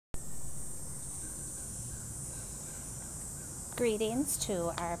Greetings to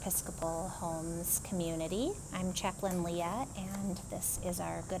our Episcopal Homes community. I'm Chaplain Leah, and this is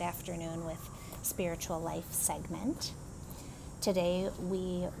our Good Afternoon with Spiritual Life segment. Today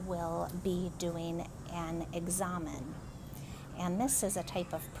we will be doing an examen, and this is a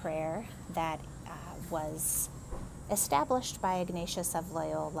type of prayer that was established by Ignatius of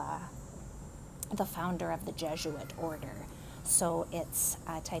Loyola, the founder of the Jesuit order. So it's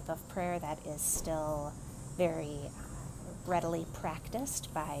a type of prayer that is still very readily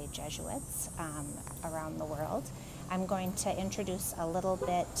practiced by Jesuits around the world. I'm going to introduce a little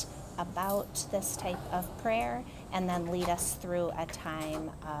bit about this type of prayer and then lead us through a time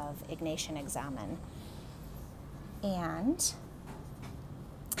of Ignatian Examen. And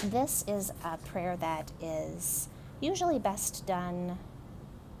this is a prayer that is usually best done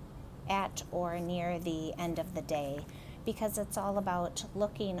at or near the end of the day, because it's all about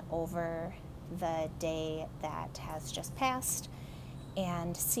looking over the day that has just passed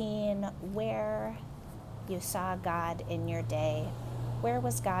and seeing where you saw God in your day, where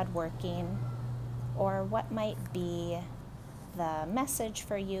was God working, or what might be the message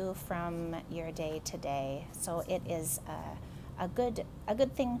for you from your day to day. So it is a good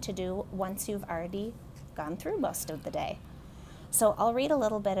thing to do once you've already gone through most of the day. So I'll read a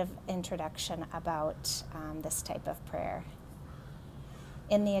little bit of introduction about this type of prayer.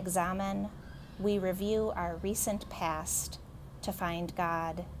 In the Examen, we review our recent past to find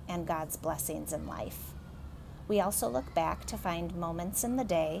God and God's blessings in life. We also look back to find moments in the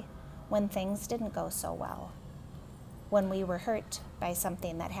day when things didn't go so well, when we were hurt by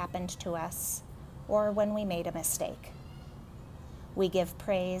something that happened to us, or when we made a mistake. We give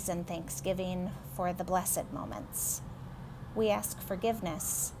praise and thanksgiving for the blessed moments. We ask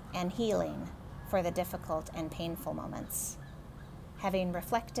forgiveness and healing for the difficult and painful moments. Having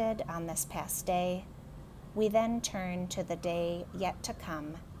reflected on this past day, we then turn to the day yet to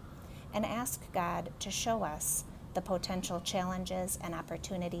come and ask God to show us the potential challenges and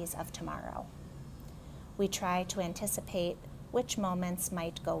opportunities of tomorrow. We try to anticipate which moments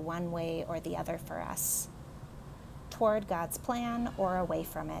might go one way or the other for us, toward God's plan or away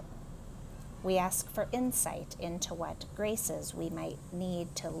from it. We ask for insight into what graces we might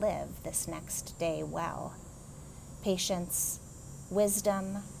need to live this next day well. Patience,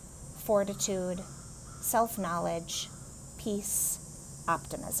 wisdom, fortitude, self-knowledge, peace,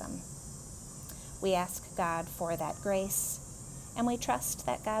 optimism. We ask God for that grace, and we trust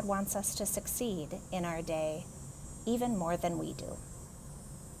that God wants us to succeed in our day even more than we do.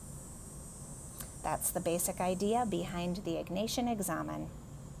 That's the basic idea behind the Ignatian Examen.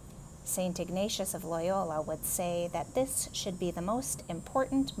 Saint Ignatius of Loyola would say that this should be the most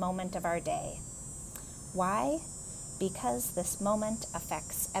important moment of our day. Why? Because this moment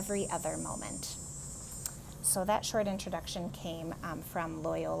affects every other moment. So that short introduction came from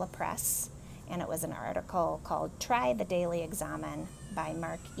Loyola Press, and it was an article called Try the Daily Examen by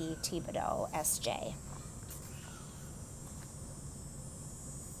Mark E. Thibodeau, S.J.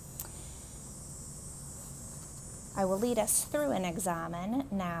 I will lead us through an examen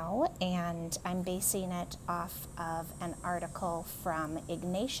now, and I'm basing it off of an article from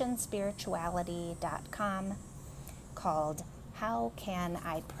IgnatianSpirituality.com called How Can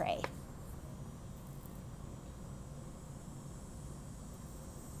I Pray?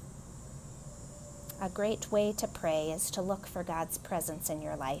 A great way to pray is to look for God's presence in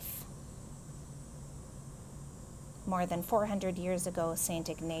your life. More than 400 years ago, St.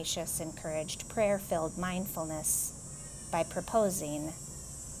 Ignatius encouraged prayer-filled mindfulness by proposing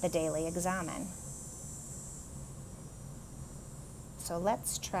the daily examen. So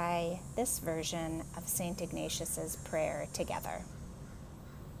let's try this version of St. Ignatius's prayer together.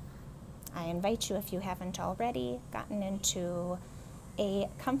 I invite you, if you haven't already, gotten into a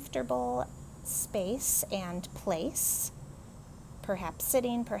comfortable space and place, perhaps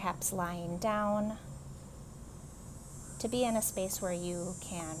sitting, perhaps lying down, to be in a space where you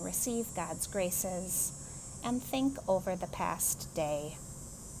can receive God's graces and think over the past day.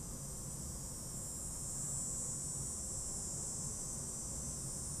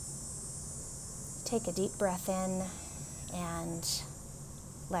 Take a deep breath in and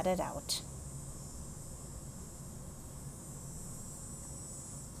let it out.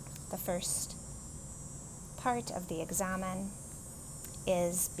 The first part of the examen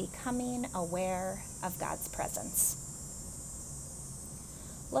is becoming aware of God's presence.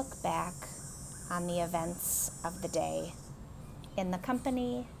 Look back on the events of the day in the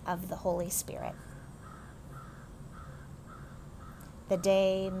company of the Holy Spirit. The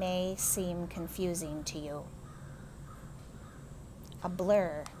day may seem confusing to you, a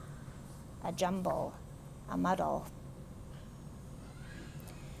blur, a jumble, a muddle.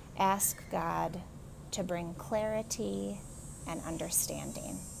 Ask God to bring clarity and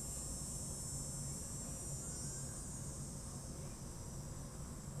understanding.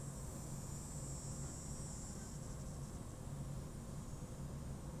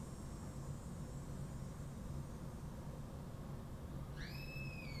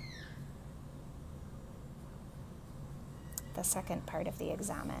 The second part of the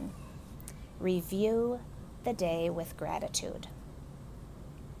Examen. Review the day with gratitude.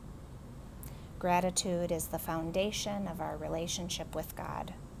 Gratitude is the foundation of our relationship with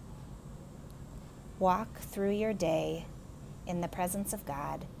God. Walk through your day in the presence of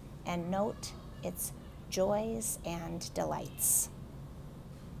God and note its joys and delights.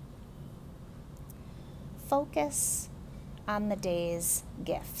 Focus on the day's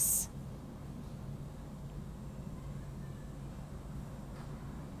gifts.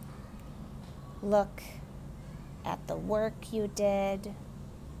 Look at the work you did,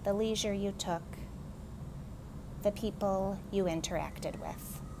 the leisure you took, the people you interacted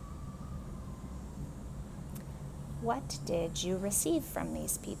with. What did you receive from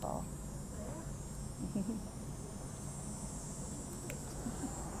these people?